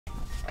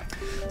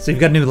So you've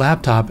got a new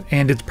laptop,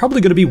 and it's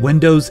probably going to be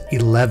Windows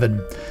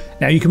 11.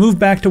 Now you can move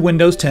back to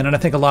Windows 10, and I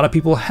think a lot of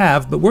people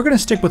have, but we're going to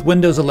stick with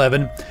Windows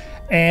 11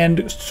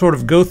 and sort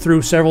of go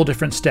through several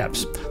different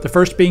steps. The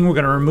first being we're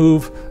going to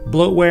remove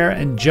bloatware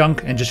and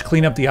junk and just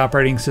clean up the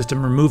operating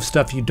system, remove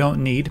stuff you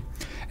don't need.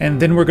 And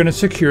then we're going to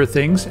secure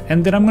things,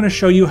 and then I'm going to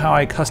show you how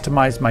I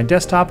customize my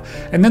desktop,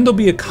 and then there'll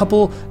be a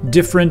couple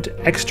different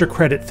extra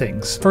credit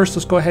things. First,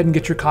 let's go ahead and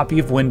get your copy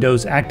of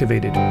Windows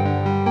activated.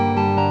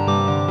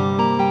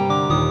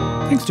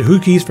 Thanks to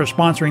WhoKeys for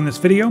sponsoring this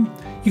video.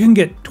 You can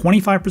get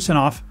 25%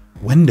 off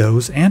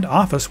Windows and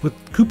Office with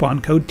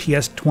coupon code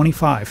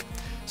TS25.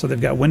 So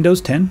they've got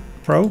Windows 10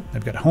 Pro,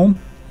 they've got Home,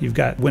 you've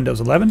got Windows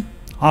 11,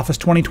 Office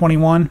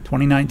 2021,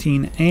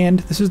 2019, and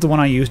this is the one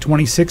I use,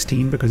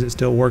 2016, because it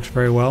still works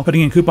very well.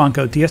 Putting in coupon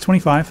code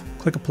TS25,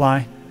 click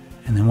apply,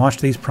 and then watch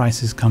these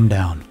prices come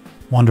down.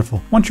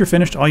 Wonderful. Once you're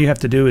finished, all you have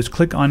to do is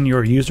click on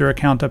your user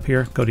account up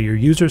here, go to your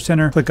user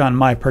center, click on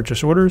My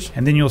Purchase Orders,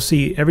 and then you'll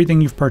see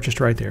everything you've purchased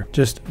right there.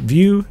 Just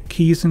view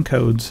keys and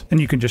codes. Then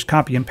you can just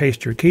copy and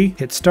paste your key,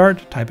 hit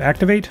start, type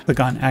activate, click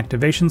on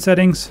activation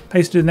settings,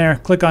 paste it in there,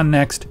 click on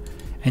next,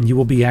 and you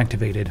will be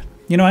activated.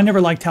 You know, I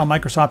never liked how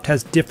Microsoft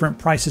has different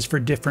prices for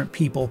different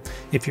people.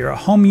 If you're a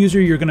home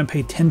user, you're going to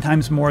pay 10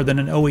 times more than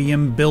an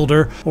OEM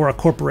builder or a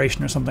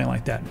corporation or something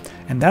like that.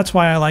 And that's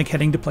why I like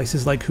heading to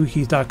places like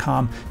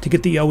WhoKeys.com to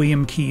get the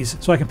OEM keys,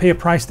 so I can pay a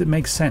price that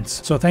makes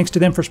sense. So thanks to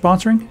them for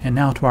sponsoring, and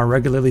now to our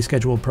regularly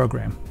scheduled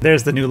program.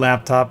 There's the new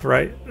laptop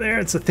right there.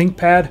 It's a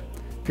ThinkPad.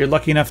 If you're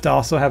lucky enough to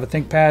also have a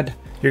ThinkPad,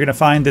 you're going to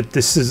find that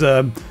this is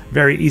a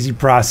very easy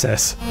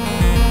process.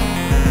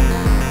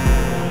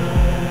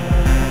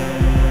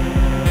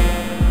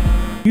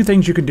 Few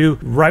things you can do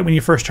right when you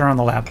first turn on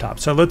the laptop.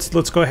 So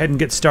let's go ahead and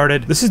get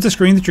started. This is the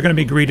screen that you're going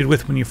to be greeted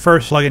with when you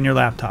first plug in your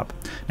laptop.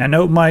 Now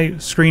note my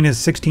screen is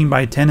 16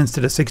 by 10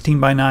 instead of 16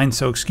 by 9,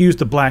 so excuse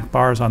the black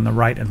bars on the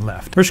right and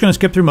left. We're just going to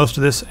skip through most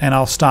of this, and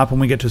I'll stop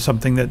when we get to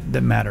something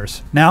that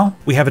matters. Now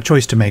we have a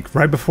choice to make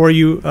right before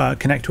you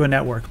connect to a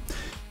network.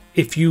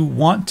 If you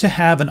want to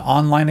have an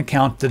online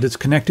account that is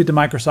connected to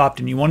Microsoft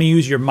and you want to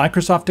use your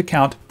Microsoft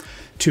account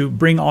to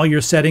bring all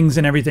your settings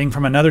and everything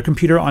from another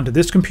computer onto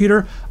this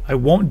computer, I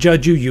won't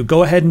judge you. You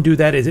go ahead and do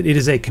that. It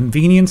is a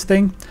convenience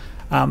thing.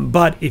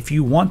 But if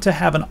you want to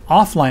have an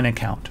offline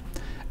account,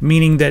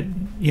 meaning that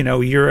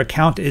your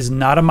account is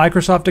not a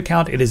Microsoft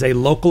account, it is a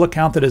local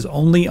account that is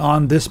only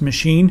on this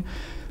machine,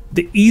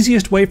 the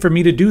easiest way for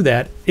me to do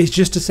that is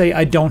just to say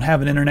I don't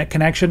have an internet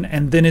connection,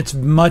 and then it's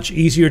much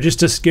easier just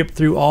to skip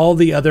through all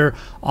the other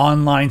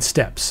online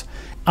steps.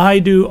 I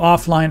do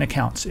offline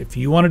accounts. If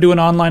you want to do an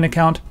online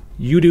account,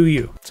 you do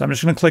you. So I'm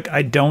just going to click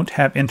I don't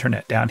have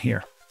internet down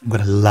here. I'm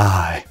going to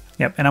lie.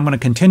 Yep, and I'm going to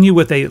continue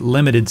with a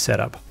limited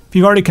setup. If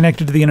you've already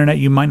connected to the internet,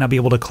 you might not be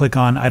able to click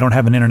on I don't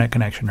have an internet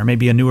connection, or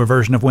maybe a newer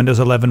version of Windows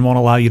 11 won't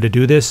allow you to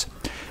do this.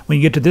 When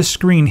you get to this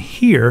screen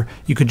here,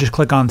 you can just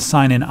click on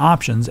Sign In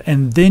Options,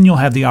 and then you'll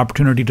have the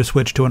opportunity to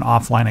switch to an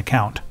offline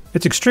account.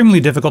 It's extremely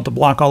difficult to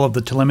block all of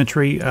the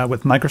telemetry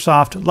with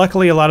Microsoft.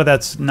 Luckily, a lot of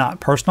that's not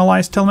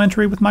personalized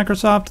telemetry with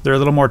Microsoft. They're a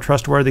little more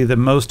trustworthy than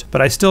most,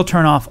 but I still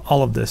turn off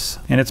all of this.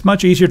 And it's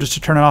much easier just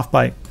to turn it off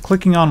by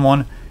clicking on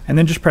one and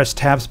then just press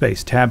Tab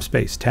Space, Tab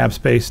Space, Tab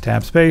Space,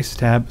 Tab Space,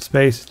 Tab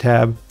Space,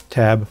 Tab,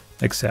 Tab,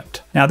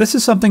 Accept. Now, this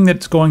is something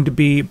that's going to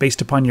be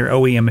based upon your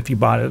OEM. If you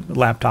bought a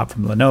laptop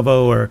from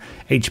Lenovo or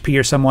HP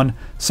or someone,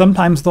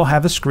 sometimes they'll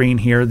have a screen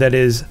here that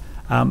is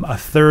a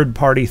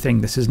third-party thing.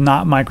 This is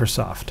not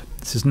Microsoft.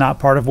 This is not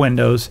part of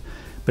Windows,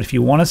 but if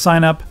you want to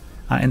sign up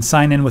and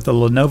sign in with a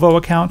Lenovo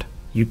account,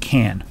 you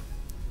can.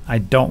 I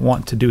don't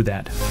want to do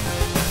that.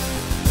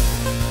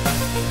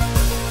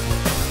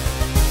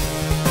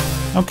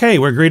 Okay,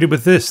 we're greeted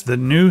with this, the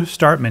new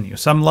start menu.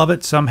 Some love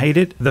it, some hate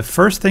it. The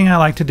first thing I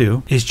like to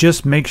do is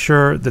just make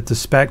sure that the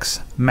specs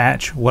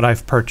match what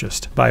I've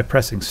purchased by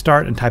pressing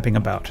start and typing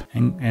about,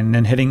 and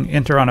then hitting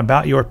enter on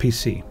about your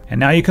PC. And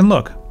now you can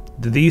look,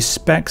 do these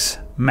specs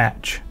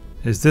match?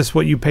 Is this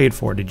what you paid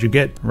for? Did you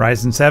get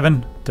Ryzen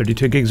 7,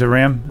 32 gigs of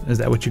RAM? Is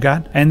that what you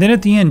got? And then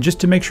at the end,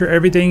 just to make sure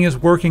everything is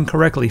working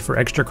correctly for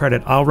extra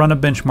credit, I'll run a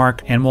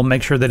benchmark and we'll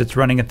make sure that it's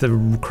running at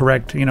the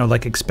correct,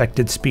 like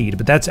expected speed.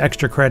 But that's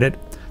extra credit.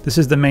 This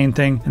is the main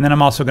thing. And then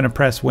I'm also going to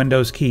press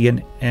Windows key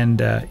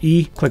and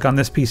E, click on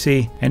this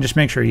PC, and just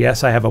make sure,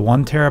 yes, I have a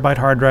 1 terabyte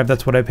hard drive.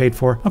 That's what I paid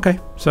for. Okay,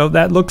 so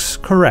that looks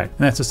correct.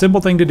 And that's a simple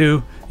thing to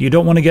do. You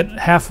don't want to get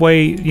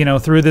halfway,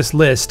 through this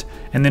list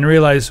and then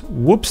realize,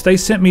 whoops, they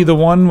sent me the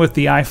one with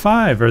the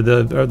i5 or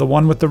the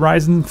one with the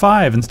Ryzen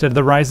 5 instead of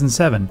the Ryzen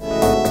 7.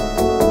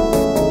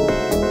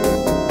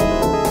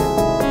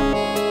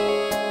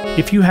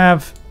 If you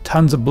have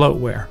tons of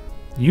bloatware,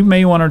 you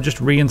may want to just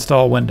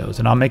reinstall Windows,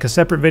 and I'll make a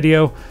separate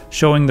video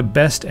showing the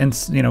best and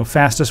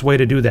fastest way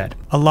to do that.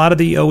 A lot of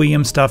the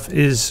OEM stuff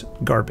is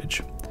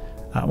garbage.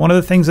 One of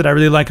the things that I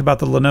really like about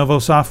the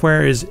Lenovo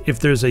software is if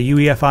there's a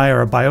UEFI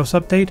or a BIOS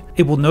update,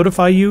 it will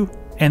notify you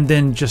and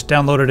then just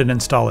download it and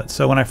install it.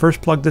 So when I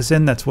first plugged this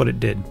in, that's what it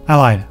did. I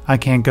lied. I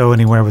can't go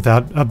anywhere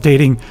without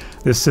updating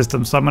this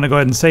system. So I'm going to go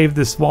ahead and save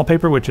this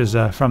wallpaper, which is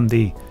from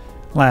the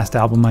last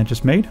album I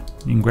just made.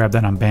 You can grab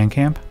that on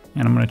Bandcamp.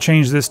 And I'm going to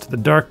change this to the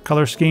dark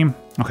color scheme.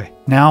 Okay,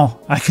 now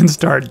I can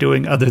start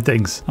doing other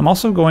things. I'm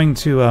also going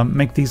to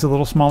make these a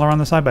little smaller on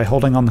the side by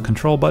holding on the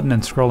control button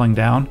and scrolling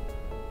down.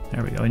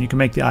 There we go. And you can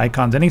make the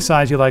icons any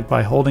size you like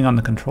by holding on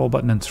the control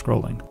button and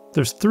scrolling.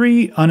 There's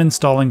 3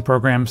 uninstalling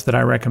programs that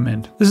I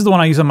recommend. This is the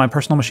one I use on my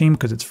personal machine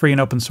because it's free and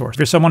open source. If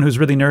you're someone who's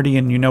really nerdy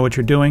and you know what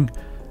you're doing,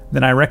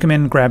 then I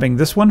recommend grabbing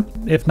this one.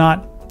 If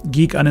not,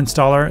 Geek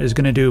Uninstaller is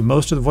going to do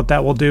most of what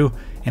that will do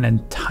in a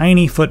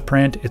tiny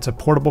footprint. It's a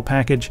portable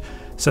package.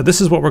 So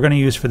this is what we're going to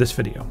use for this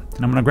video.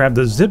 And I'm going to grab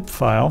the zip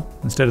file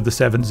instead of the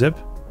 7-zip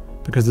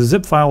because the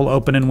zip file will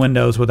open in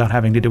Windows without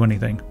having to do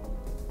anything.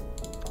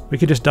 We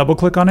could just double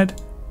click on it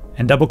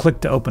and double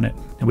click to open it.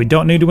 And we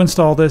don't need to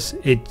install this.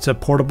 It's a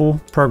portable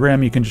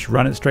program. You can just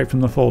run it straight from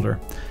the folder.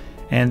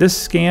 And this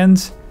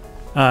scans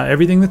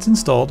everything that's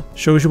installed,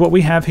 shows you what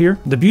we have here.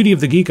 The beauty of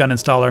the Geek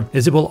Uninstaller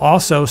is it will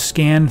also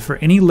scan for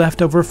any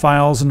leftover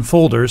files and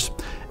folders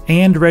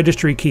and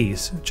registry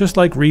keys, just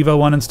like Revo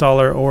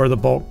Uninstaller or the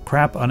Bulk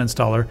Crap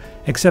Uninstaller,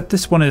 except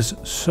this one is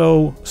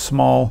so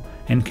small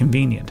and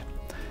convenient.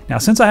 Now,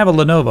 since I have a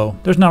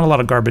Lenovo, there's not a lot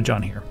of garbage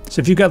on here. So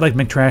if you've got like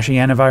McTrashy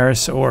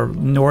Antivirus or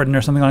Norton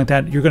or something like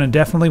that, you're going to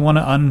definitely want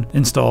to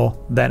uninstall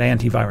that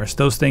antivirus.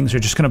 Those things are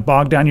just going to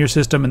bog down your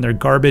system and they're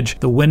garbage.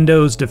 The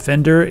Windows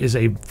Defender is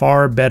a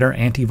far better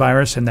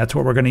antivirus, and that's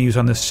what we're going to use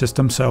on this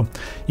system. So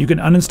you can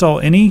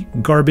uninstall any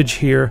garbage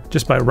here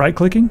just by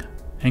right-clicking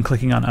and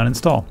clicking on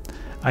uninstall.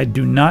 I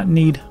do not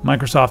need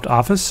Microsoft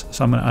Office,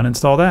 so I'm going to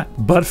uninstall that.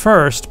 But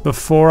first,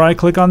 before I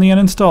click on the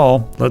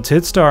uninstall, let's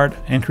hit start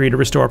and create a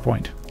restore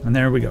point. And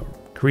there we go.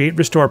 Create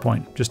restore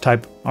point. Just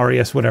type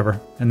res whatever,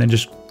 and then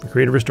just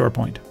create a restore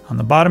point. On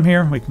the bottom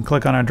here, we can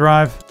click on our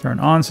drive, turn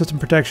on system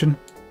protection,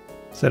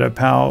 set up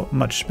how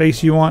much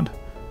space you want.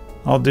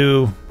 I'll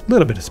do a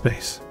little bit of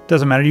space.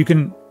 Doesn't matter. You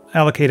can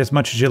allocate as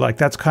much as you like.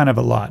 That's kind of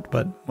a lot,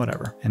 but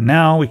whatever. And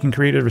now we can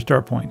create a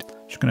restore point.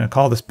 Just going to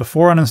call this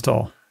before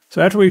uninstall.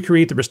 So after we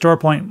create the restore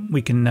point,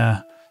 we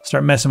can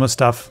start messing with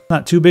stuff.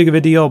 Not too big of a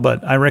deal,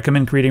 but I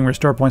recommend creating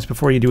restore points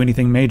before you do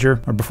anything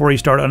major or before you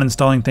start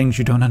uninstalling things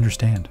you don't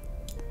understand.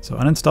 So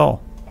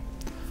uninstall.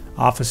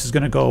 Office is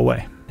going to go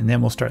away. And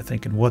then we'll start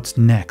thinking, what's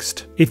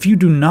next? If you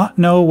do not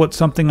know what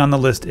something on the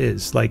list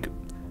is, like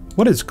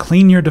what is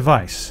clean your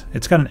device?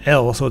 It's got an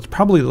L, so it's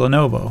probably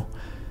Lenovo.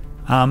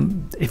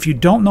 If you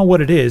don't know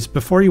what it is,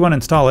 before you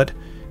uninstall it,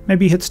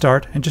 maybe hit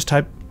start and just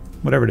type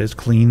whatever it is,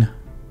 clean.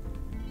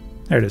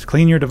 There it is,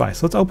 clean your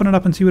device. Let's open it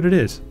up and see what it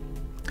is.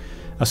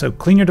 So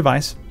clean your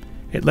device.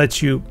 It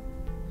lets you,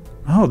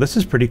 oh, this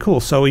is pretty cool.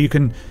 So you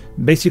can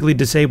basically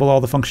disable all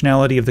the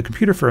functionality of the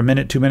computer for a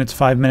minute, 2 minutes,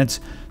 5 minutes,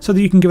 so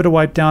that you can give it a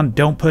wipe down.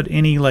 Don't put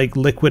any like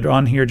liquid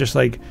on here. Just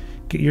like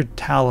get your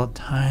towel a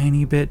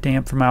tiny bit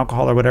damp from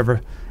alcohol or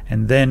whatever,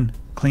 and then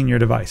clean your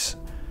device.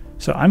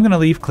 So I'm going to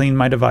leave clean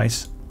my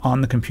device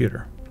on the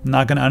computer. I'm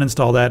not going to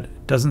uninstall that.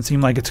 Doesn't seem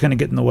like it's going to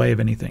get in the way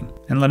of anything.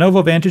 And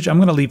Lenovo Vantage, I'm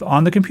going to leave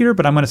on the computer,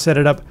 but I'm going to set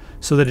it up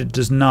so that it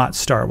does not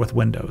start with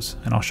Windows.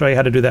 And I'll show you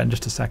how to do that in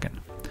just a second.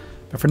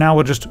 But for now,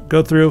 we'll just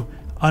go through,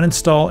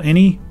 uninstall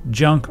any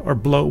junk or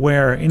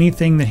bloatware or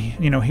anything that,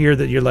 here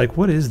that you're like,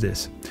 what is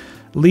this?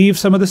 Leave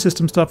some of the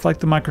system stuff like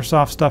the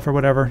Microsoft stuff or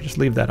whatever. Just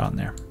leave that on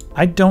there.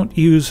 I don't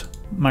use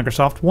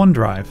Microsoft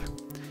OneDrive.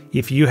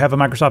 If you have a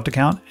Microsoft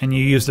account and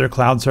you use their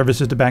cloud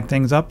services to back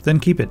things up, then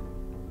keep it.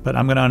 But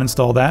I'm going to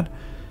uninstall that.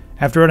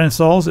 After it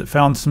installs, it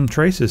found some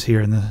traces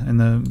here in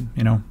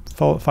the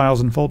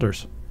files and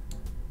folders.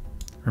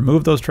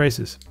 Remove those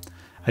traces.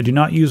 I do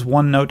not use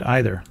OneNote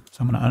either,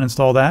 so I'm going to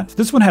uninstall that.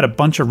 This one had a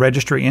bunch of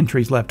registry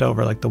entries left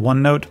over, like the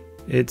OneNote.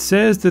 It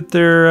says that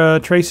there are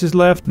traces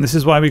left, and this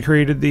is why we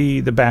created the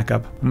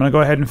backup. I'm going to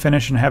go ahead and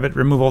finish and have it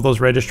remove all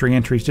those registry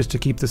entries just to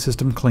keep the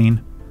system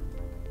clean.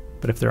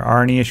 But if there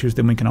are any issues,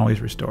 then we can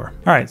always restore.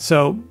 All right,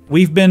 so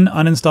we've been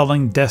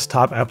uninstalling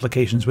desktop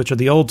applications, which are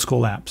the old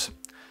school apps.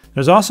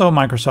 There's also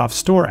Microsoft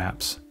Store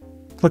apps.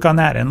 Click on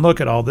that and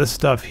look at all this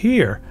stuff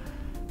here.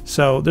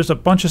 So there's a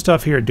bunch of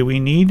stuff here. Do we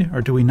need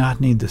or do we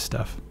not need this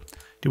stuff?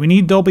 Do we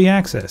need Dolby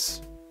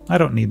Access? I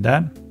don't need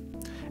that.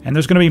 And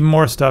there's going to be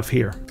more stuff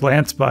here.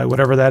 Glance by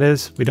whatever that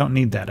is. We don't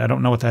need that. I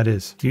don't know what that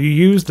is. Do you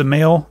use the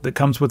mail that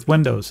comes with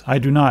Windows? I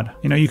do not.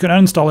 You can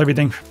uninstall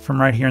everything from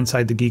right here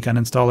inside the Geek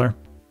Uninstaller.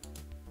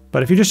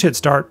 But if you just hit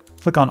start,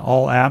 click on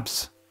all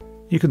apps,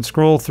 you can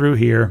scroll through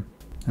here.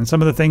 And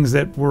some of the things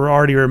that were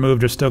already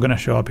removed are still going to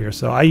show up here.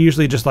 So I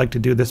usually just like to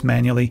do this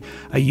manually.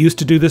 I used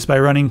to do this by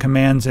running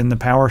commands in the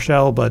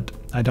PowerShell, but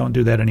I don't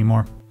do that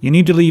anymore. You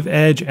need to leave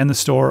Edge and the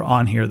Store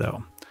on here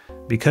though,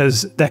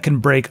 because that can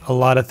break a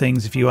lot of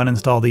things if you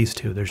uninstall these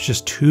two. There's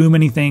just too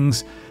many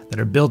things that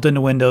are built into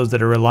Windows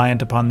that are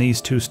reliant upon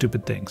these two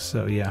stupid things.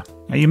 So yeah.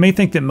 Now you may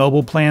think that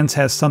mobile plans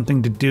has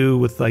something to do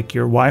with like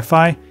your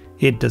Wi-Fi.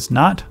 It does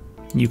not.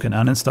 You can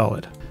uninstall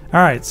it. All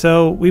right,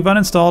 so we've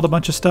uninstalled a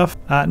bunch of stuff.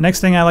 Next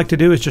thing I like to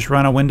do is just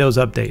run a Windows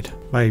update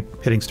by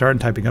hitting start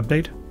and typing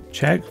update.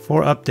 Check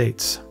for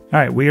updates. All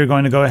right, we are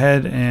going to go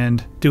ahead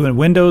and do a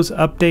Windows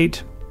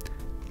update,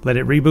 let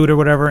it reboot or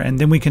whatever, and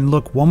then we can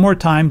look one more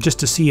time just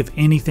to see if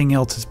anything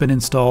else has been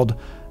installed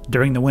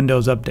during the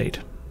Windows update.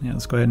 Yeah,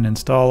 let's go ahead and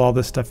install all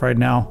this stuff right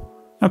now.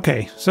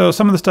 Okay, so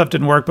some of the stuff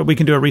didn't work, but we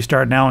can do a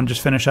restart now and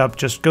just finish up.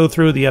 Just go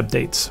through the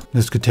updates.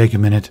 This could take a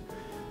minute.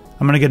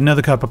 I'm going to get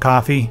another cup of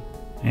coffee,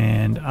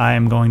 and I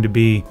am going to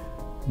be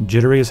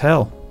jittery as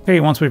hell. Okay,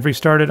 once we've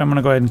restarted, I'm going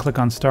to go ahead and click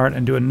on Start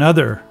and do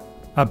another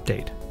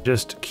update.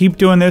 Just keep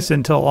doing this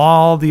until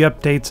all the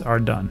updates are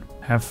done.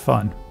 Have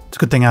fun. It's a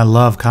good thing I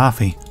love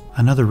coffee.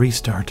 Another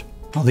restart.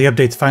 All the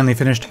updates finally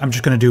finished. I'm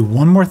just going to do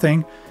one more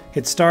thing.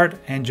 Hit Start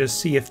and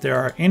just see if there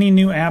are any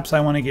new apps I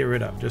want to get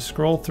rid of. Just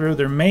scroll through.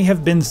 There may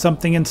have been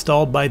something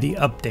installed by the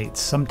updates.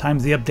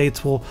 Sometimes the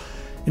updates will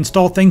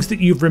install things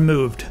that you've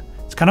removed.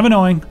 It's kind of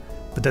annoying,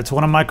 but that's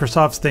one of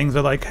Microsoft's things.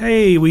 They're like,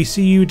 hey, we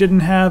see you didn't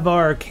have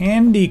our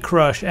Candy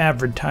Crush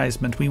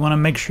advertisement. We want to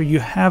make sure you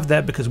have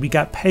that because we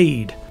got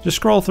paid. Just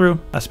scroll through,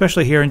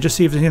 especially here, and just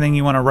see if there's anything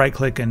you want to right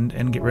click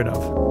and get rid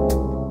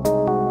of.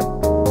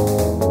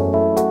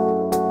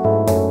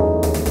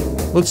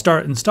 Let's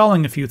start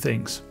installing a few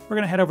things. We're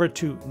going to head over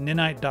to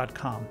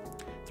ninite.com.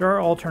 There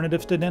are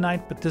alternatives to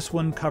Ninite, but this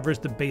one covers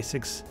the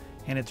basics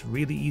and it's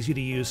really easy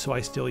to use, so I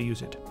still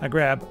use it. I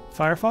grab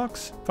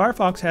Firefox.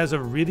 Firefox has a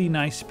really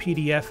nice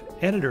PDF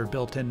editor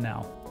built in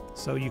now.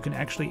 So you can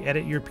actually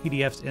edit your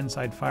PDFs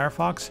inside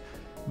Firefox,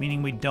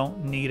 meaning we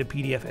don't need a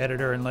PDF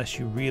editor unless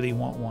you really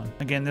want one.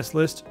 Again, this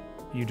list,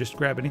 you just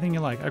grab anything you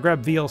like. I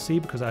grabbed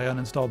VLC because I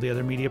uninstalled the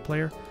other media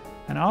player.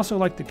 And I also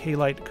like the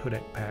K-Lite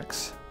codec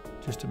packs,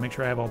 just to make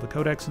sure I have all the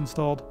codecs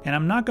installed. And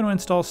I'm not going to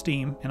install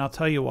Steam, and I'll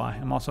tell you why.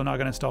 I'm also not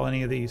going to install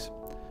any of these.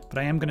 But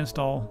I am going to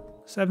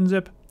install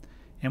 7-Zip,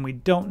 and we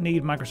don't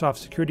need Microsoft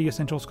Security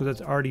Essentials because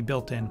it's already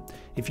built in.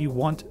 If you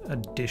want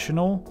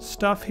additional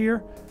stuff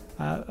here,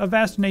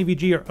 Avast and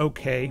AVG are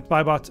okay.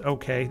 Spybot's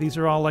okay. These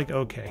are all like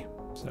okay.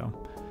 So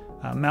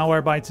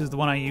Malwarebytes is the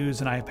one I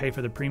use, and I pay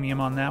for the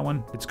premium on that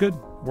one. It's good,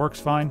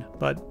 works fine,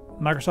 but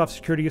Microsoft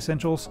Security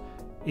Essentials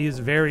is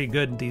very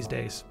good these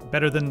days.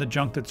 Better than the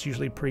junk that's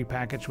usually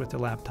pre-packaged with the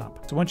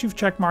laptop. So once you've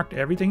checkmarked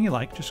everything you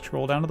like, just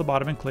scroll down to the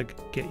bottom and click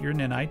Get Your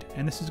Ninite,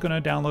 and this is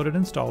going to download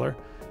an installer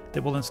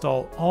that will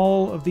install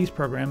all of these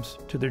programs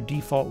to their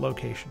default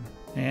location.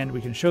 And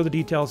we can show the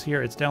details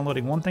here. It's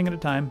downloading one thing at a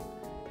time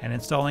and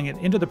installing it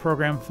into the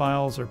program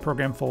files or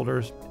program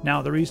folders.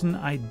 Now, the reason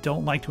I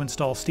don't like to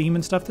install Steam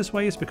and stuff this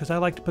way is because I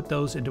like to put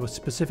those into a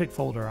specific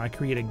folder. I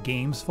create a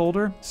games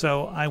folder,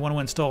 so I want to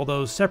install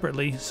those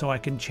separately so I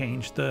can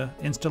change the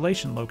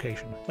installation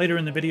location. Later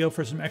in the video,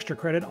 for some extra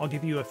credit, I'll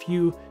give you a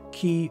few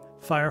key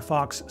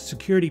Firefox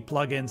security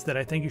plugins that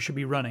I think you should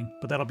be running,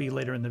 but that'll be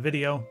later in the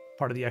video,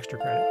 part of the extra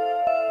credit.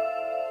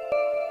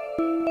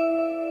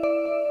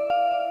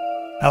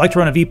 I like to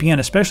run a VPN,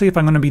 especially if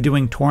I'm going to be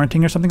doing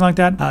torrenting or something like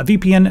that.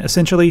 VPN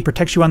essentially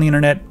protects you on the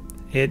internet.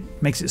 It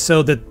makes it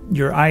so that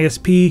your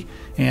ISP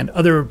and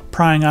other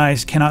prying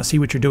eyes cannot see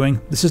what you're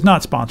doing. This is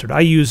not sponsored. I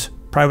use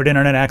private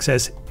internet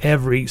access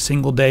every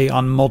single day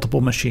on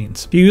multiple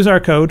machines. If you use our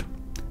code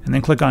and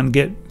then click on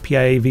Get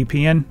PIA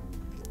VPN,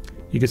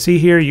 you can see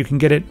here you can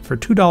get it for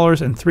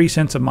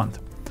 $2.03 a month.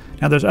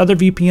 Now there's other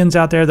VPNs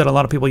out there that a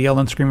lot of people yell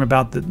and scream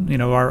about that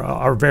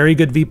are very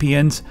good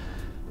VPNs.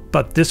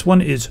 But this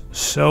one is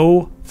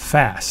so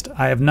fast.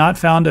 I have not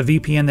found a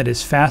VPN that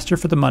is faster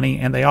for the money,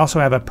 and they also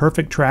have a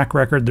perfect track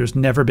record. There's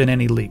never been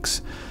any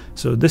leaks.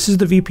 So this is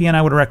the VPN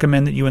I would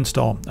recommend that you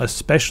install,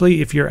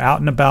 especially if you're out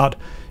and about.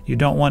 You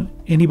don't want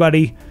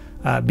anybody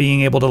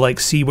being able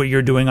to see what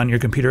you're doing on your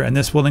computer, and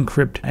this will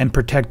encrypt and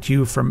protect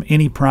you from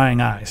any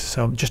prying eyes.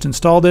 So just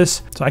install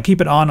this. So I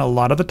keep it on a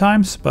lot of the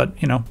times, but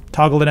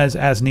toggle it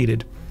as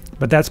needed.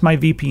 But that's my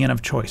VPN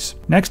of choice.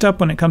 Next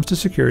up, when it comes to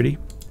security,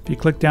 if you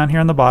click down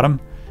here on the bottom,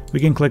 we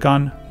can click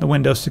on the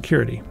Windows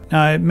Security.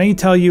 Now, it may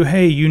tell you,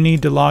 hey, you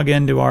need to log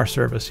into our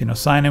service,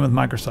 sign in with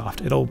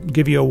Microsoft. It'll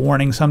give you a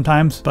warning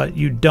sometimes, but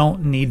you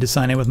don't need to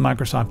sign in with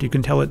Microsoft. You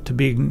can tell it to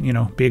be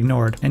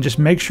ignored. And just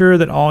make sure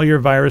that all your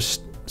virus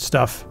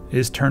stuff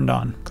is turned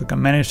on. Click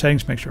on Manage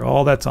Settings, make sure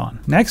all that's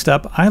on. Next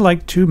up, I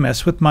like to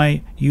mess with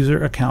my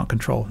user account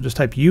control. Just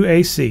type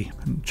UAC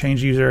and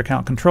change user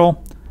account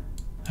control.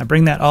 I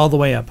bring that all the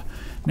way up.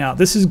 Now,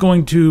 this is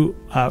going to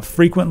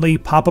frequently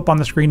pop up on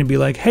the screen and be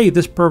like, hey,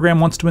 this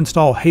program wants to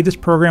install. Hey, this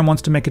program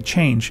wants to make a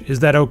change. Is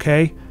that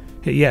okay?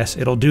 Hit yes,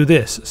 it'll do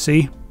this.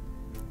 See?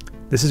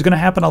 This is going to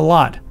happen a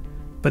lot,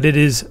 but it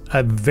is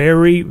a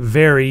very,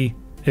 very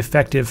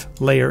effective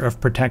layer of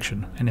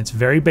protection, and it's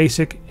very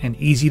basic and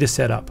easy to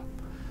set up.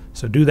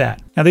 So do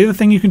that. Now, the other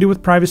thing you can do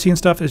with privacy and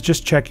stuff is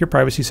just check your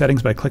privacy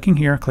settings by clicking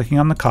here, clicking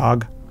on the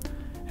cog,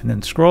 and then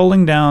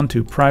scrolling down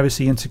to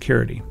Privacy and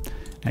Security.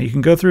 Now, you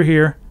can go through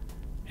here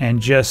and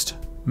just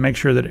make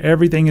sure that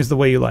everything is the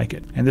way you like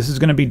it. And this is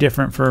going to be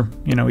different for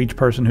each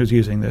person who's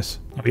using this.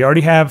 We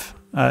already have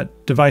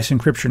device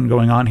encryption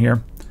going on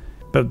here,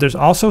 but there's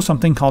also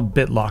something called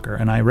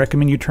BitLocker, and I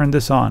recommend you turn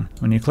this on.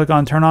 When you click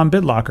on Turn on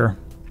BitLocker,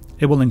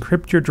 it will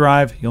encrypt your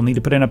drive. You'll need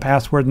to put in a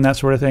password and that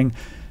sort of thing.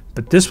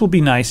 But this will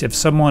be nice if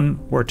someone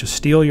were to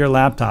steal your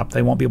laptop.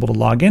 They won't be able to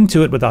log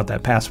into it without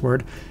that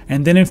password.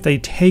 And then if they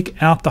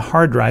take out the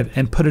hard drive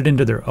and put it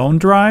into their own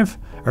drive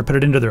or put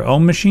it into their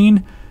own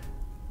machine,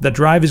 the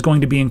drive is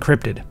going to be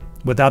encrypted.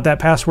 Without that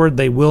password,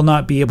 they will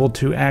not be able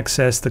to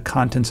access the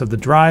contents of the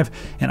drive.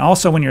 And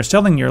also when you're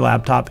selling your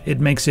laptop, it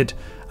makes it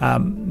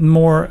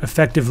more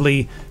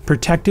effectively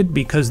protected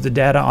because the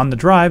data on the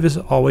drive is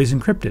always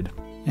encrypted.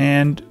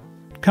 And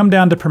come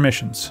down to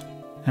permissions.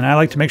 And I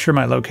like to make sure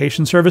my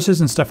location services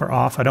and stuff are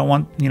off. I don't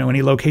want,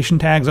 any location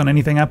tags on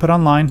anything I put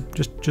online,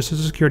 just as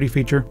a security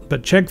feature.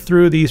 But check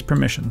through these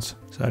permissions.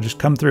 So I just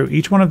come through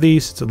each one of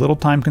these. It's a little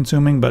time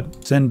consuming,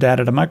 but send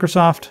data to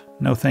Microsoft,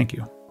 no thank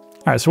you.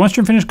 All right, so once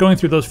you're finished going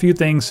through those few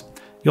things,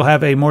 you'll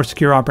have a more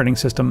secure operating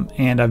system,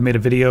 and I've made a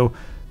video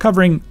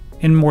covering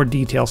in more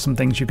detail some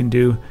things you can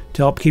do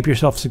to help keep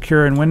yourself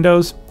secure in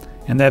Windows,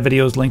 and that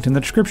video is linked in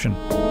the description.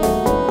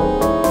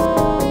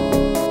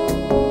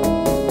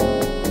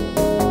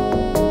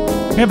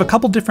 We have a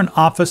couple different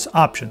Office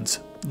options.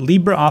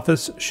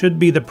 LibreOffice should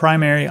be the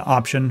primary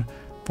option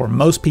for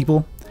most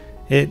people.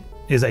 It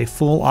is a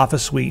full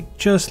Office suite,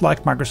 just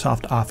like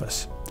Microsoft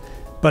Office.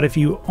 But if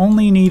you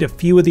only need a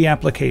few of the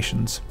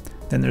applications,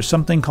 then there's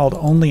something called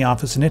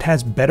OnlyOffice, and it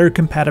has better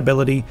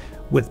compatibility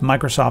with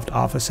Microsoft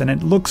Office, and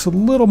it looks a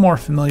little more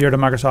familiar to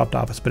Microsoft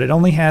Office, but it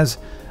only has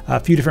a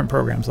few different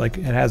programs. Like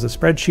it has a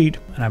spreadsheet,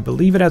 and I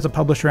believe it has a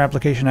publisher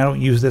application. I don't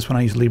use this when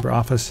I use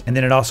LibreOffice. And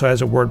then it also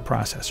has a word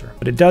processor,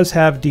 but it does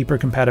have deeper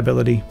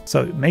compatibility.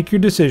 So make your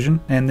decision,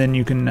 and then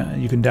you can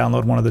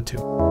download one of the two.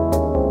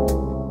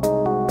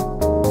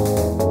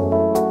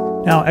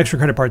 Now, extra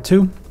credit part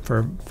 2.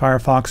 For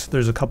Firefox,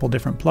 there's a couple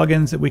different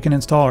plugins that we can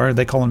install, or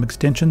they call them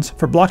extensions.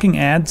 For blocking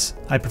ads,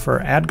 I prefer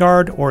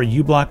AdGuard or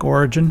uBlock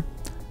Origin.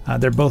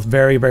 They're both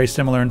very, very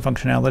similar in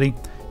functionality.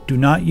 Do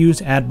not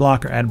use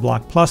AdBlock or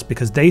AdBlock Plus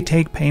because they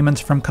take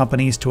payments from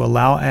companies to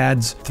allow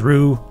ads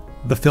through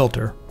the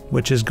filter,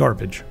 which is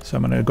garbage. So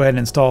I'm going to go ahead and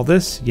install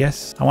this.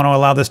 Yes, I want to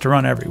allow this to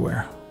run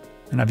everywhere.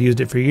 And I've used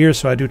it for years,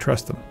 so I do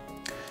trust them.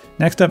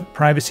 Next up,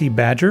 Privacy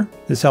Badger.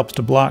 This helps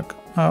to block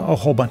a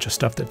whole bunch of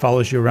stuff that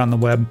follows you around the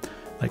web,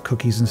 like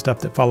cookies and stuff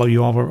that follow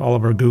you all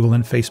over Google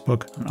and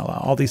Facebook, and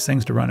allow all these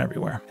things to run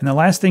everywhere. And the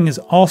last thing is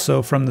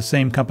also from the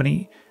same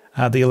company,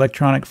 the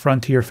Electronic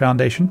Frontier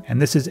Foundation,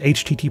 and this is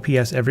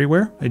HTTPS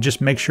everywhere. It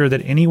just makes sure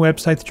that any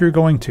website that you're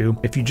going to,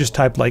 if you just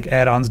type like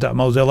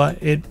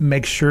addons.mozilla, it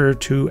makes sure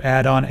to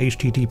add on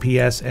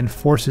HTTPS and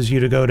forces you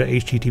to go to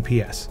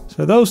HTTPS.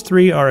 So those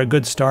three are a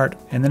good start,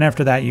 and then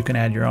after that you can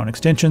add your own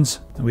extensions,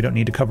 and we don't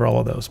need to cover all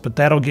of those, but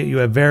that'll get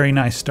you a very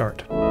nice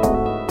start.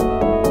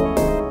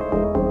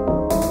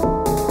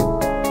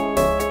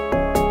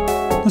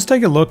 Let's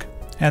take a look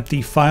at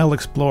the File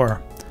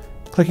Explorer.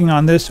 Clicking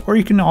on this, or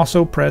you can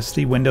also press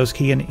the Windows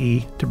key and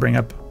E to bring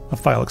up a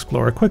File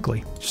Explorer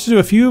quickly. Just do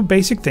a few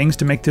basic things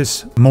to make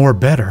this more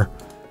better.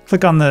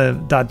 Click on the ...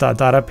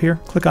 up here,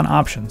 click on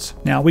Options.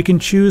 Now we can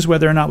choose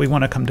whether or not we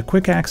want to come to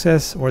Quick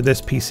Access or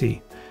this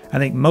PC. I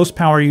think most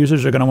power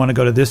users are going to want to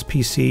go to this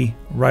PC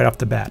right off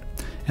the bat.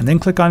 And then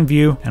click on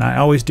View, and I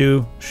always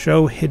do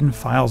Show Hidden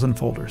Files and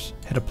Folders.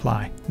 Hit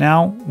Apply.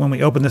 Now when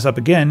we open this up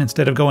again,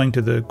 instead of going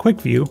to the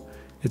Quick View,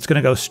 it's going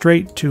to go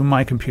straight to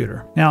my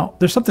computer. Now,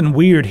 there's something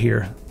weird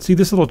here. See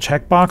this little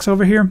checkbox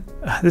over here?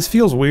 This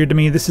feels weird to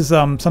me. This is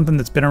something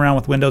that's been around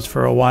with Windows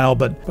for a while,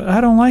 but I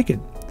don't like it.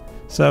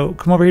 So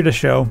come over here to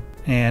Show,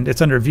 and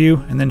it's under View,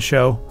 and then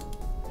Show,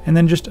 and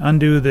then just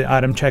undo the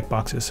item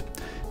checkboxes.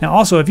 Now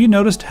also, have you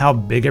noticed how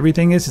big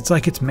everything is? It's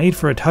like it's made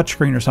for a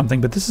touchscreen or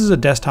something, but this is a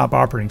desktop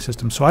operating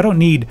system, so I don't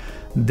need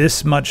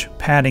this much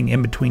padding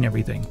in between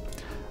everything.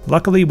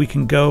 Luckily, we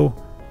can go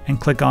and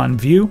click on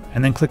View,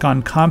 and then click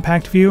on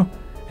Compact View,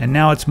 and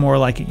now it's more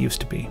like it used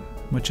to be,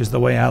 which is the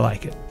way I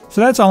like it.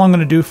 So that's all I'm going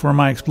to do for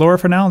my Explorer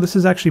for now. This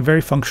is actually very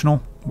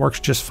functional,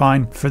 works just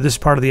fine. For this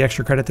part of the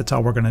extra credit, that's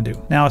all we're going to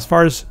do. Now, as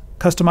far as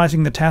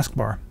customizing the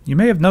taskbar, you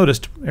may have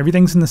noticed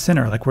everything's in the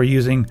center, like we're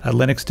using a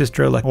Linux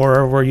distro,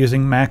 or we're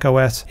using Mac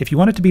OS. If you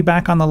want it to be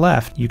back on the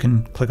left, you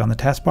can click on the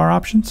taskbar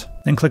options,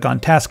 then click on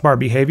taskbar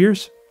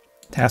behaviors,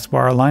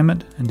 taskbar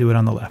alignment, and do it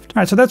on the left. All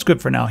right, so that's good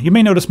for now. You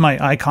may notice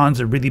my icons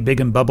are really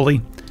big and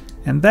bubbly,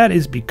 and that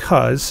is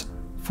because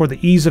for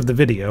the ease of the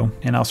video,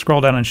 and I'll scroll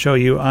down and show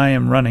you, I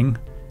am running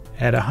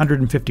at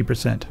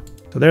 150%.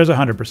 So there's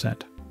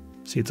 100%.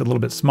 See, it's a little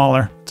bit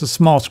smaller. It's a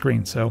small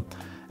screen, so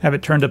I have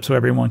it turned up so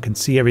everyone can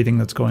see everything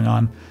that's going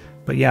on.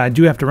 But yeah, I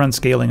do have to run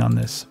scaling on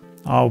this.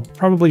 I'll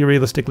probably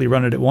realistically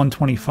run it at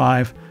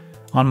 125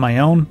 on my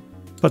own,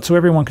 but so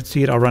everyone can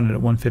see it, I'll run it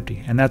at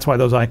 150. And that's why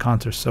those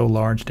icons are so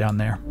large down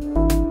there.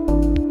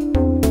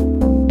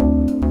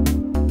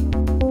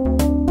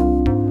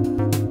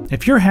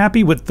 If you're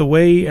happy with the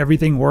way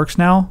everything works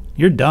now,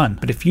 you're done.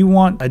 But if you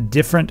want a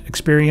different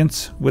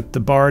experience with the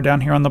bar down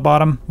here on the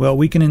bottom, well,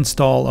 we can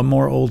install a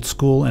more old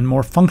school and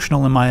more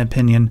functional, in my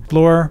opinion,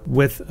 Explorer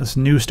with a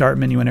new start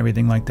menu and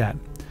everything like that.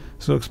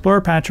 So Explorer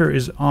Patcher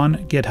is on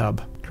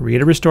GitHub.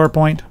 Create a restore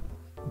point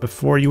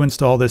before you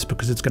install this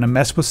because it's going to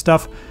mess with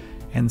stuff.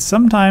 And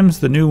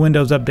sometimes the new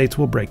Windows updates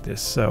will break this.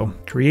 So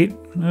create,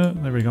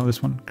 there we go,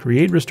 this one,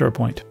 create restore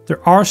point.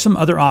 There are some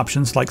other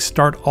options like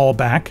start all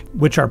back,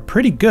 which are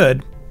pretty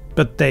good,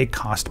 but they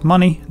cost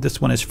money.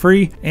 This one is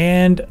free,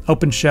 and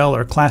OpenShell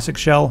or Classic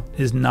Shell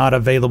is not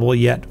available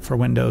yet for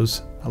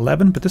Windows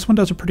 11, but this one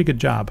does a pretty good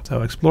job.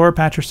 So Explorer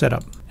Patcher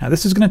Setup. Now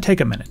this is going to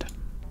take a minute.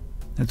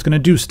 It's going to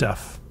do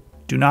stuff.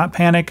 Do not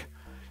panic.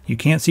 You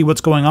can't see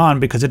what's going on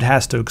because it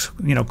has to,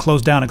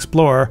 close down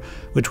Explorer,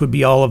 which would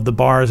be all of the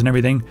bars and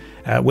everything.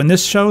 When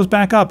this shows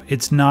back up,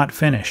 it's not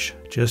finished.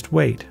 Just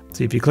wait.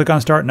 See, if you click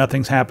on Start,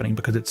 nothing's happening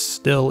because it's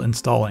still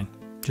installing.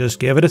 Just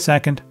give it a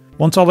second.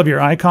 Once all of your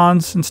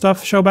icons and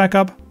stuff show back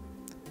up,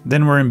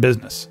 then we're in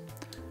business.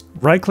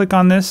 Right-click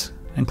on this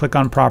and click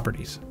on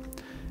Properties.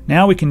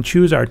 Now we can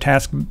choose our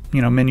task,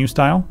 menu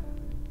style,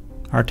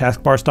 our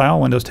taskbar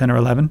style, Windows 10 or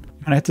 11.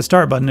 And I hit the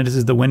Start button, and this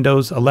is the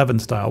Windows 11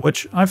 style,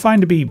 which I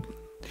find to be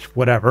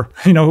whatever.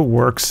 It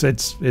works.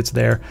 It's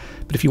there.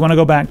 But if you want to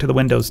go back to the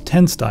Windows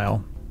 10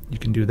 style, you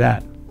can do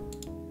that.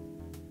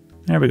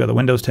 There we go, the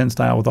Windows 10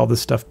 style with all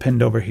this stuff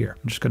pinned over here.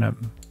 I'm just going to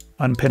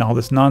unpin all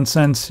this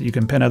nonsense. You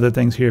can pin other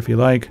things here if you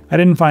like. I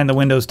didn't find the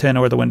Windows 10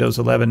 or the Windows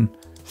 11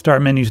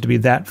 start menus to be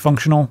that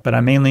functional, but I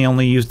mainly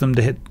only use them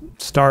to hit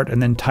Start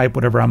and then type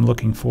whatever I'm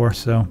looking for.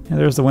 So yeah,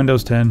 there's the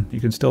Windows 10.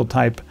 You can still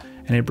type,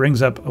 and it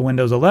brings up a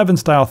Windows 11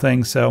 style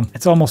thing, so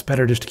it's almost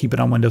better just to keep it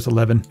on Windows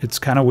 11. It's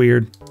kind of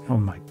weird. Oh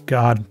my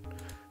God.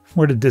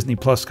 Where did Disney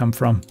Plus come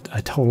from?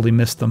 I totally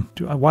missed them.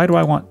 Why do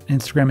I want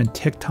Instagram and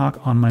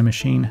TikTok on my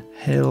machine?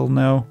 Hell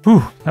no.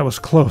 Whew, that was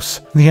close.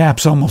 The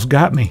apps almost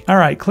got me. All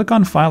right, click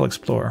on File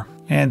Explorer.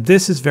 And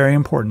this is very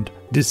important.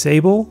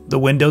 Disable the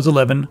Windows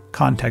 11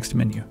 context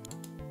menu.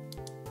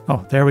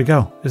 Oh, there we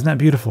go. Isn't that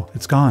beautiful?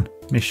 It's gone.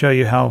 Let me show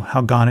you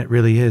how gone it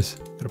really is.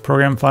 Go to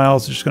Program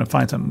Files. Just going to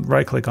find something.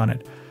 Right-click on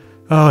it.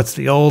 Oh, it's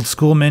the old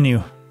school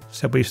menu.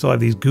 Except we still have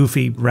these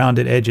goofy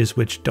rounded edges,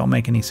 which don't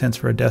make any sense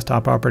for a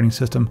desktop operating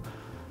system.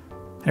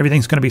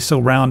 Everything's going to be so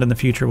round in the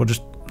future, we'll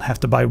just have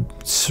to buy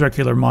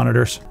circular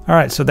monitors. All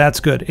right, so that's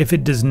good. If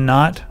it does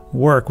not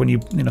work,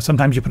 when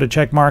sometimes you put a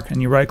check mark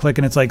and you right click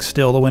and it's like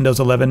still the Windows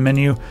 11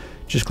 menu,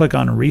 just click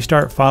on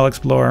Restart File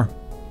Explorer,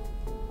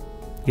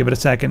 give it a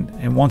second,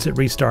 and once it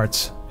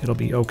restarts, it'll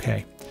be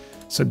okay.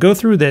 So go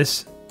through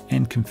this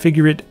and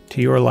configure it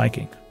to your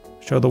liking.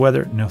 Show the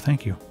weather? No,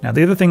 thank you. Now,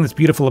 the other thing that's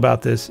beautiful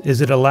about this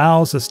is it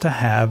allows us to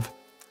have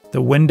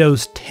the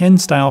Windows 10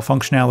 style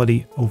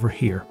functionality over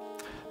here.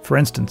 For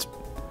instance,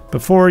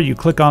 before you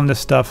click on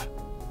this stuff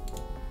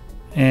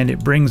and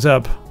it brings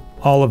up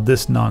all of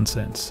this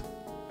nonsense,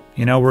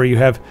 where you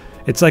have,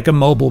 it's like a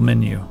mobile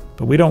menu,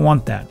 but we don't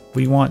want that.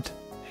 We want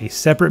a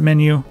separate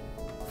menu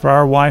for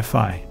our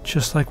Wi-Fi,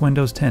 just like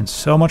Windows 10.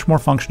 So much more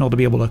functional to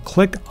be able to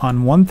click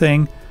on one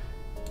thing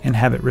and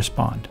have it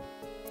respond.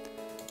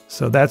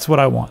 So that's what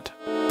I want.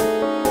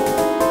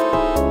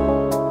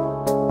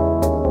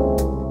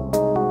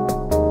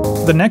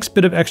 The next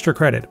bit of extra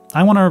credit,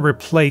 I want to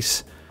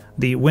replace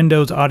the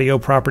Windows audio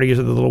properties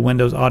or the little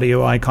Windows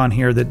audio icon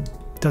here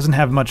that doesn't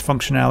have much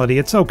functionality.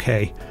 It's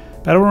okay,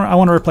 but I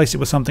want to replace it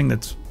with something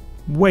that's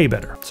way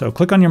better. So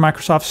click on your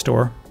Microsoft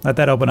Store, let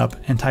that open up,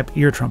 and type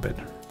Ear Trumpet.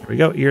 Here we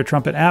go, Ear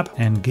Trumpet app,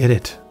 and get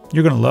it.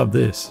 You're going to love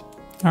this.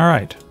 All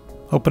right,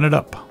 open it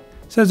up.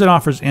 It says it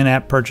offers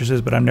in-app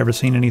purchases, but I've never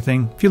seen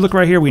anything. If you look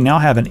right here, we now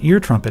have an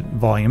Ear Trumpet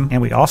volume,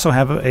 and we also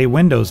have a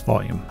Windows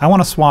volume. I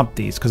want to swap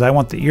these because I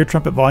want the Ear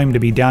Trumpet volume to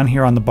be down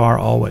here on the bar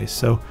always.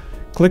 So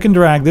click and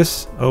drag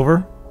this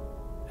over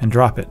and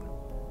drop it.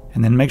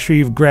 And then make sure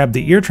you've grabbed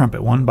the Ear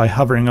Trumpet one by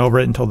hovering over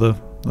it until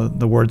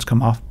the words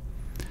come off.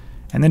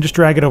 And then just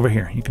drag it over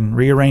here. You can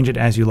rearrange it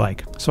as you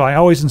like. So I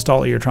always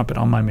install Ear Trumpet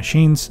on my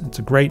machines. It's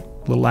a great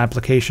little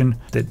application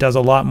that does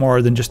a lot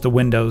more than just the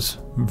Windows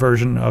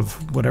version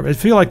of whatever. I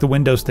feel like the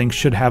Windows thing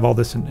should have all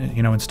this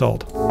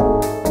installed. All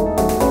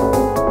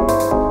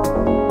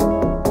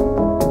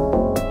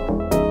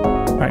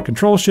right,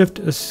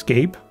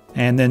 Control-Shift-Escape.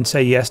 And then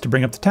say yes to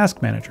bring up the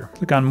Task Manager.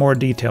 Click on More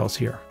Details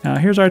here. Now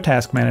here's our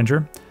Task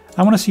Manager.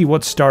 I want to see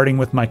what's starting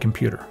with my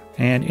computer.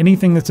 And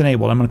anything that's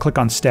enabled, I'm going to click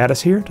on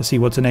Status here to see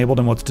what's enabled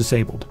and what's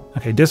disabled.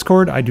 Okay,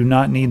 Discord, I do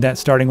not need that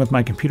starting with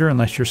my computer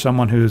unless you're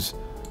someone who's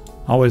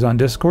always on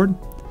Discord.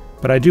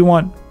 But I do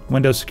want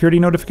Windows security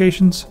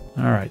notifications.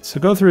 All right, so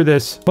go through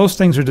this. Most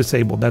things are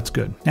disabled, that's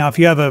good. Now, if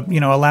you have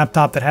a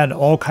laptop that had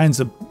all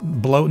kinds of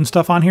bloat and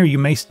stuff on here, you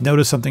may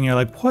notice something, you're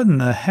like, what in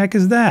the heck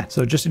is that?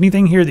 So just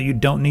anything here that you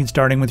don't need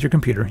starting with your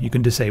computer, you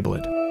can disable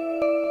it.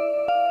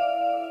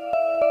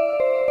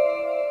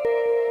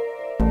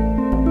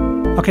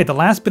 Okay, the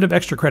last bit of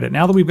extra credit.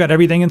 Now that we've got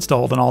everything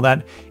installed and all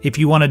that, if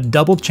you want to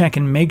double check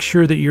and make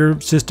sure that your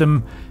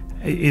system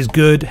is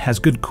good, has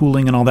good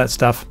cooling and all that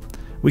stuff,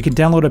 we can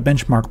download a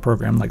benchmark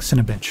program like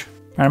Cinebench.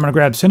 All right, I'm going to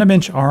grab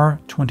Cinebench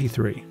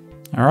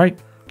R23. All right,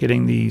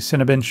 getting the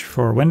Cinebench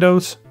for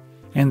Windows.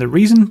 And the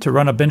reason to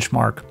run a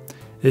benchmark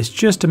is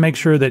just to make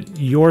sure that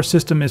your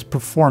system is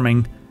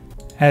performing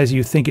as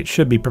you think it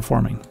should be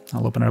performing.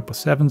 I'll open it up with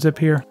 7-zip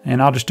here,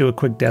 and I'll just do a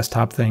quick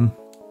desktop thing.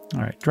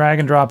 All right, drag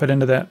and drop it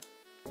into that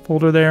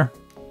folder there.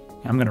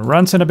 I'm going to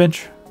run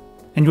Cinebench,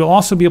 and you'll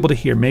also be able to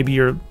hear, maybe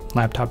your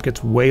laptop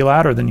gets way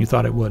louder than you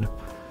thought it would.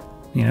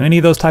 Any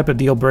of those type of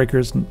deal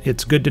breakers,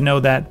 it's good to know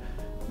that,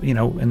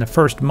 in the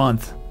first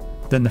month,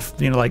 than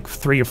like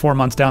 3 or 4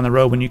 months down the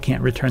road when you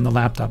can't return the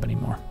laptop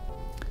anymore.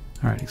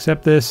 All right,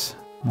 accept this,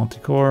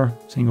 multi-core,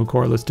 single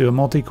core. Let's do a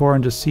multi-core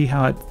and just see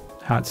how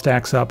it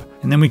stacks up.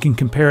 And then we can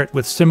compare it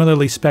with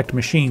similarly spec'd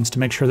machines to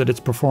make sure that it's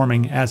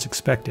performing as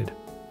expected.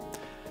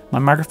 My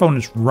microphone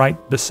is right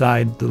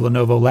beside the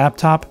Lenovo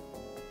laptop,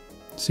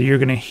 so you're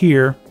going to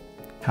hear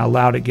how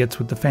loud it gets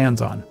with the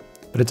fans on.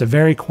 But it's a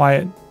very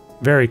quiet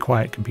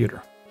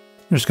computer.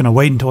 I'm just going to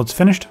wait until it's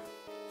finished.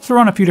 So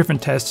run a few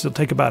different tests. It'll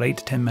take about 8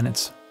 to 10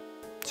 minutes.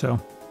 So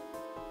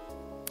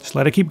just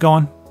let it keep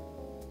going.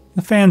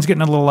 The fan's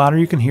getting a little louder.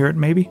 You can hear it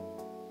maybe.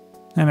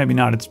 And maybe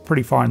not. It's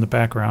pretty far in the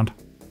background.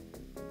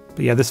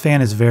 But yeah, this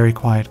fan is very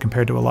quiet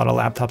compared to a lot of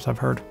laptops I've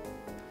heard.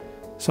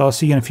 So I'll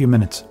see you in a few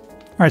minutes.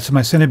 All right, so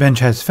my Cinebench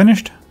has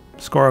finished.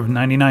 Score of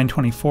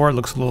 99.24. It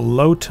looks a little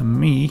low to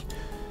me.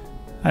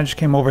 I just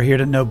came over here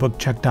to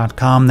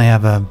notebookcheck.com. They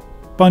have a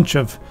bunch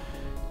of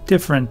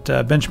different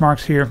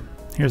benchmarks here.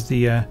 Here's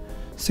the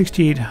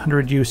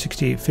 6800U,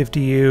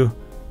 6850U,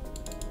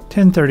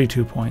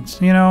 1032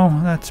 points. You know,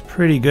 that's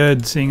pretty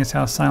good seeing as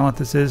how silent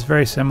this is.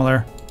 Very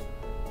similar.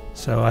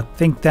 So I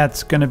think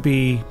that's going to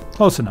be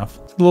close enough.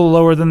 It's a little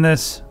lower than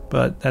this,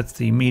 but that's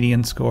the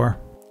median score.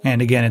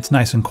 And again, it's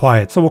nice and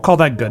quiet, so we'll call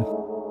that good.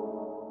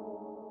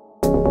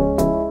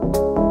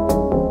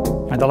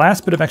 And the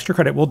last bit of extra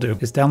credit we'll do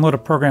is download a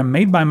program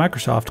made by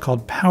Microsoft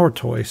called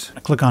PowerToys.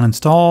 Click on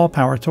Install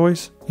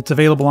PowerToys. It's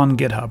available on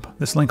GitHub.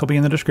 This link will be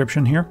in the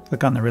description here.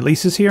 Click on the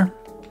releases here,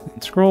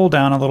 and scroll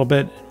down a little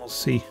bit, and we'll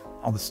see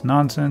all this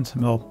nonsense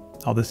and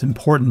all this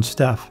important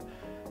stuff.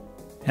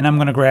 And I'm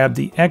going to grab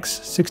the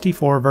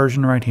x64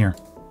 version right here.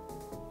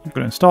 I'm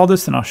going to install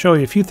this, and I'll show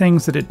you a few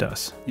things that it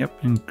does.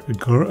 Yep, and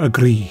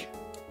agree.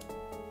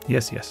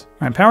 Yes, yes.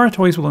 All right,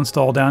 PowerToys will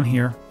install down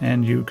here,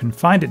 and you can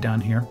find it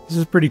down here. This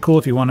is pretty cool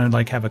if you want to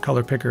like have a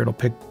color picker. It'll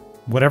pick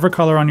whatever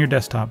color on your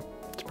desktop.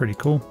 It's pretty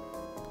cool.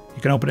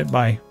 You can open it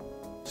by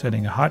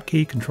setting a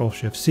hotkey.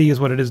 Control-Shift-C is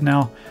what it is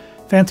now.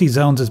 Fancy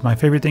zones is my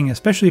favorite thing,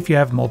 especially if you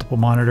have multiple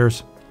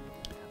monitors.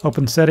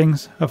 Open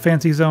settings of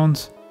fancy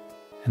zones,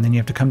 and then you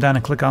have to come down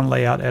and click on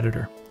Layout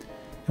Editor.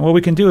 And what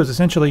we can do is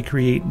essentially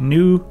create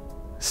new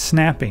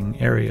snapping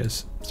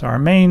areas. So our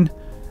main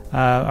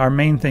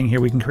thing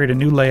here, we can create a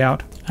new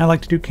layout. I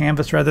like to do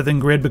canvas rather than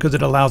grid because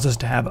it allows us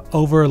to have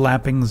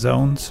overlapping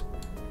zones.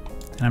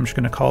 And I'm just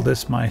going to call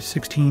this my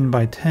 16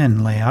 by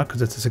 10 layout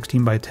because it's a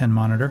 16 by 10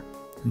 monitor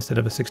instead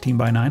of a 16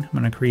 by 9. I'm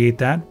going to create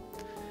that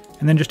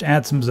and then just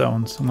add some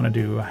zones. I'm going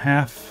to do a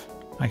half.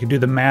 I could do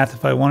the math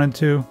if I wanted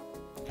to.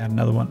 Add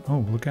another one.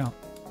 Oh, look out.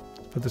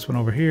 Let's put this one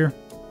over here.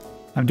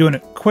 I'm doing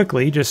it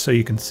quickly just so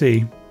you can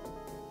see.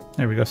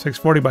 There we go,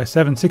 640 by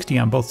 760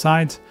 on both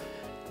sides.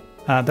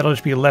 That'll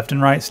just be left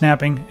and right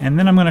snapping. And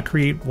then I'm going to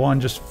create one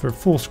just for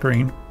full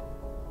screen.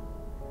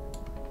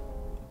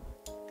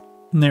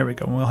 And there we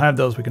go. We'll have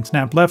those. We can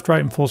snap left, right,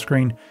 and full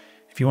screen.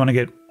 If you want to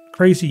get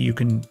crazy, you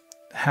can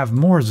have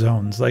more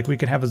zones. Like we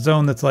could have a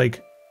zone that's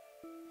like,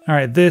 all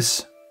right,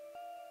 this,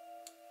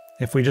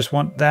 if we just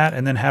want that,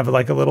 and then have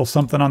like a little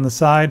something on the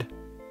side,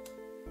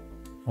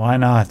 why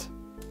not?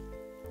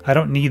 I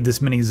don't need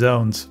this many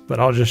zones, but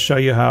I'll just show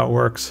you how it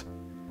works.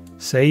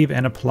 Save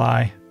and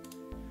apply.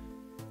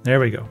 There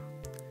we go.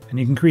 And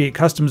you can create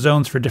custom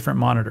zones for different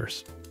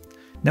monitors.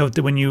 Note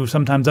that when you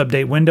sometimes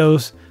update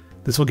Windows,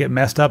 this will get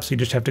messed up, so you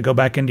just have to go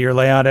back into your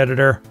layout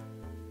editor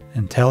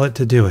and tell it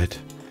to do it.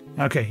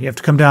 Okay, you have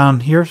to come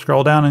down here,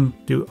 scroll down,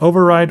 and do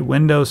Override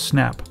Windows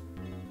Snap.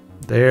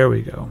 There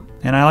we go.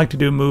 And I like to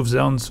do move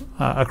zones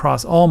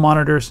across all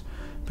monitors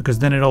because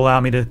then it'll allow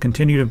me to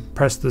continue to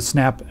press the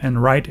snap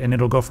and right, and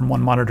it'll go from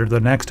one monitor to the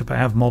next if I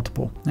have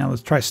multiple. Now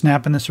let's try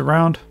snapping this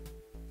around.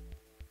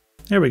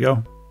 There we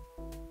go.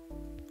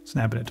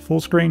 Snapping it to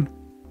full screen.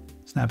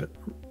 Snap it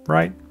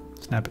right.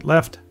 Snap it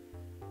left.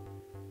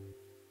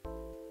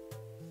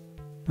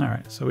 All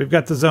right, so we've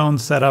got the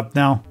zones set up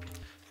now.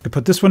 I can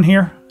put this one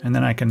here, and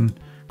then I can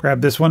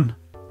grab this one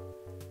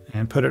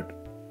and put it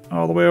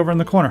all the way over in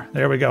the corner.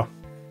 There we go.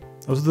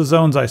 Those are the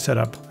zones I set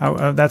up.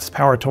 That's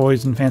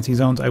PowerToys and fancy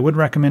zones. I would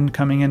recommend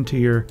coming into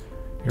your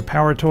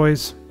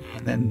PowerToys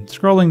and then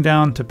scrolling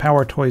down to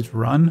PowerToys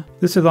Run.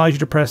 This allows you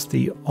to press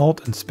the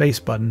Alt and Space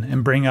button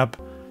and bring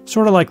up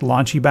sort of like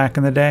Launchy back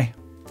in the day.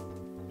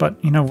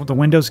 But, you know, the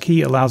Windows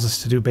key allows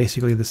us to do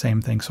basically the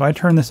same thing. So I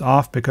turn this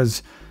off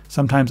because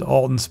sometimes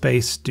Alt and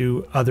Space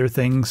do other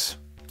things.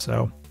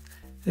 So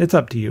it's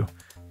up to you.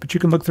 But you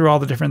can look through all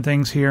the different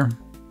things here.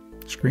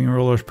 Screen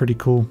ruler is pretty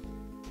cool.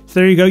 So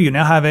there you go. You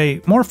now have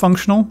a more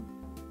functional,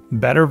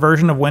 better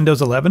version of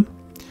Windows 11.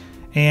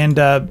 And,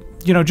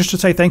 you know, just to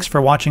say thanks for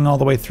watching all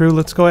the way through,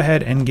 let's go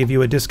ahead and give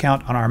you a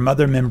discount on our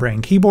Mother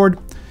Membrane keyboard.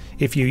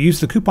 If you use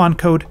the coupon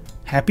code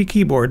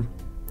HAPPYKEYBOARD,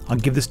 I'll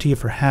give this to you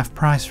for half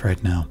price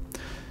right now.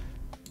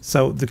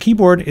 So the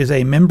keyboard is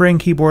a membrane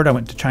keyboard. I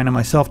went to China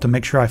myself to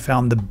make sure I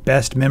found the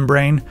best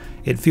membrane.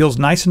 It feels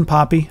nice and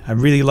poppy. I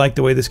really like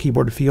the way this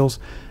keyboard feels,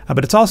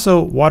 but it's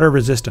also water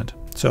resistant.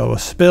 So a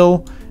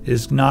spill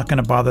is not going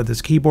to bother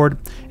this keyboard.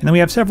 And then we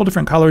have several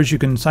different colors you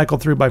can cycle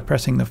through by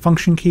pressing the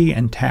Function key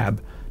and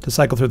Tab to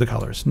cycle through the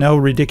colors. No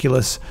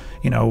ridiculous,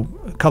 you know,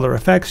 color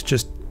effects,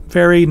 just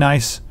very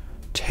nice,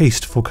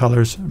 tasteful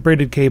colors.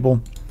 Braided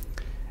cable.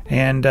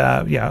 And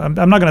yeah,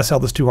 I'm not going to sell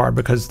this too hard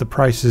because the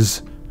price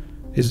is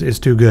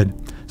too good.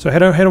 So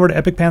head over to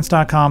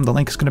epicpants.com. The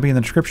link is going to be in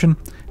the description.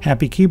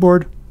 Happy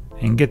keyboard,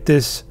 and get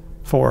this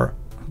for,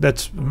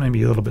 that's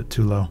maybe a little bit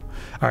too low.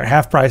 All right,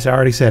 half price, I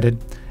already said it.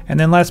 And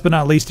then last but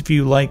not least, if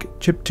you like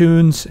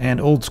chiptunes and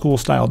old school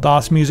style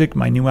DOS music,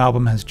 my new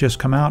album has just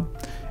come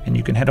out, and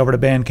you can head over to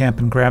Bandcamp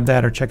and grab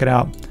that or check it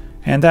out.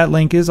 And that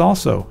link is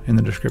also in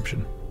the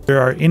description. If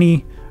there are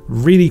any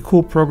really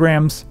cool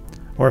programs,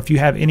 or if you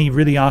have any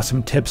really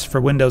awesome tips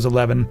for Windows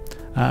 11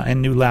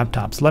 and new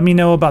laptops, let me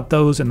know about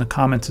those in the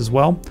comments as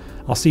well.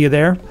 I'll see you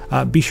there.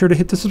 Be sure to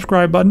hit the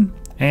subscribe button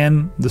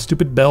and the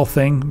stupid bell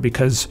thing,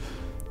 because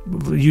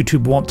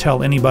YouTube won't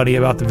tell anybody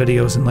about the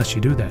videos unless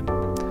you do that.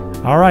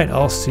 All right,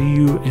 I'll see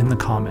you in the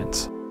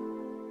comments.